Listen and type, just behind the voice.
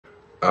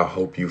I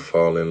hope you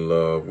fall in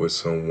love with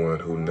someone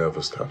who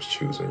never stops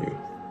choosing you.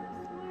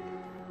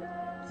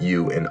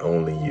 You and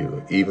only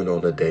you, even on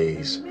the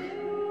days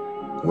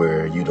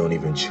where you don't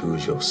even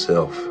choose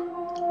yourself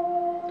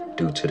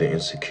due to the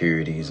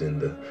insecurities and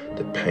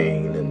the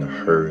pain and the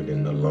hurt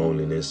and the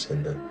loneliness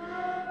and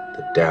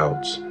the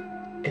doubts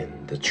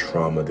and the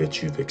trauma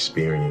that you've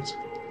experienced.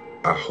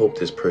 I hope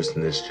this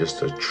person is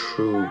just a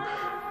true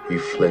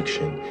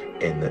reflection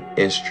and the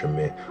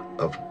instrument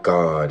of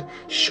God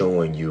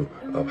showing you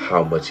of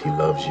how much he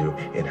loves you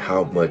and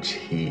how much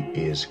he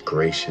is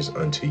gracious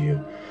unto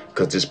you.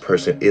 Because this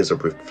person is a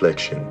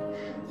reflection,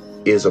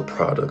 is a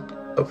product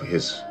of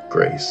his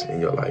grace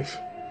in your life.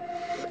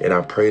 And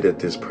I pray that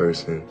this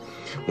person,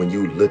 when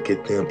you look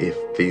at them, it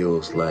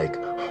feels like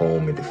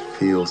home and it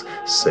feels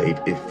safe.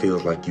 It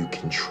feels like you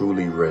can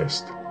truly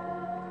rest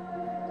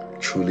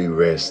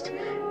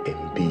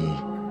and be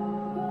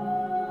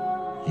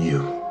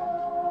you.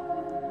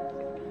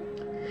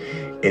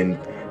 And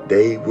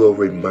they will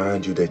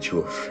remind you that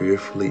you are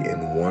fearfully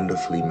and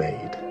wonderfully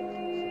made.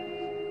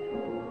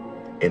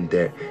 And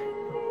that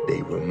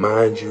they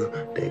remind you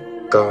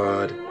that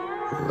God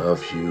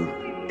loves you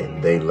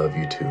and they love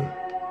you too.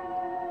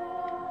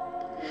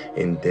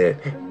 And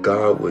that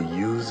God will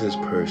use this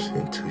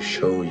person to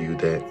show you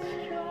that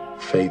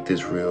faith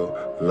is real,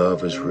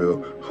 love is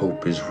real,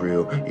 hope is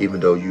real, even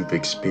though you've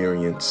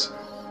experienced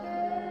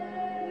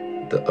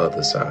the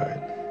other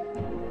side.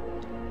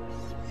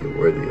 You're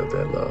worthy of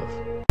that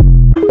love.